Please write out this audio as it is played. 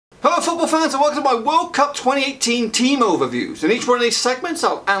football fans, and welcome to my World Cup 2018 team overviews. In each one of these segments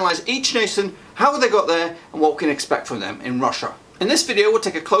I'll analyse each nation, how they got there and what we can expect from them in Russia. In this video we'll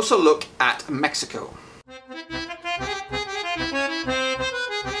take a closer look at Mexico.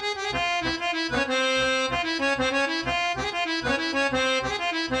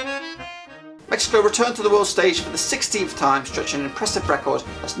 Mexico returned to the world stage for the 16th time, stretching an impressive record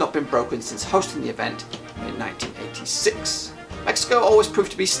that's not been broken since hosting the event in 1986. Mexico always proved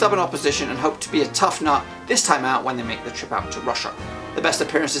to be stubborn opposition and hoped to be a tough nut this time out when they make the trip out to Russia. The best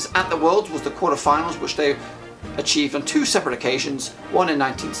appearances at the Worlds was the quarterfinals, which they achieved on two separate occasions, one in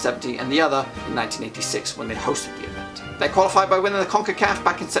 1970 and the other in 1986 when they hosted the event. They qualified by winning the CONCACAF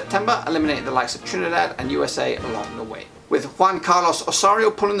back in September, eliminating the likes of Trinidad and USA along the way. With Juan Carlos Osorio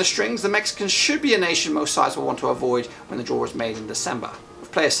pulling the strings, the Mexicans should be a nation most sides will want to avoid when the draw was made in December.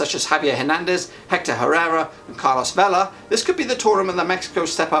 With players such as Javier Hernandez, Hector Herrera and Carlos Vela, this could be the tournament that Mexico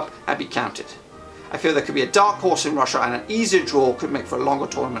step up and be counted. I feel there could be a dark horse in Russia, and an easier draw could make for a longer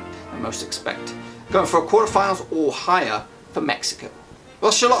tournament than most expect. Going for a quarterfinals or higher for Mexico.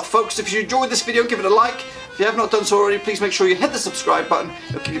 Well, that's a lot, folks. If you enjoyed this video, give it a like. If you have not done so already, please make sure you hit the subscribe button.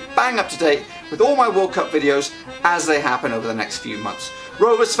 It'll keep you bang up to date with all my World Cup videos as they happen over the next few months.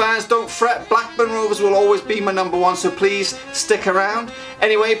 Rovers fans, don't fret. Blackburn Rovers will always be my #1, so please stick around.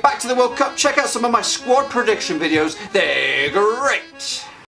 Anyway, back to the World Cup. Check out some of my squad prediction videos. They're great.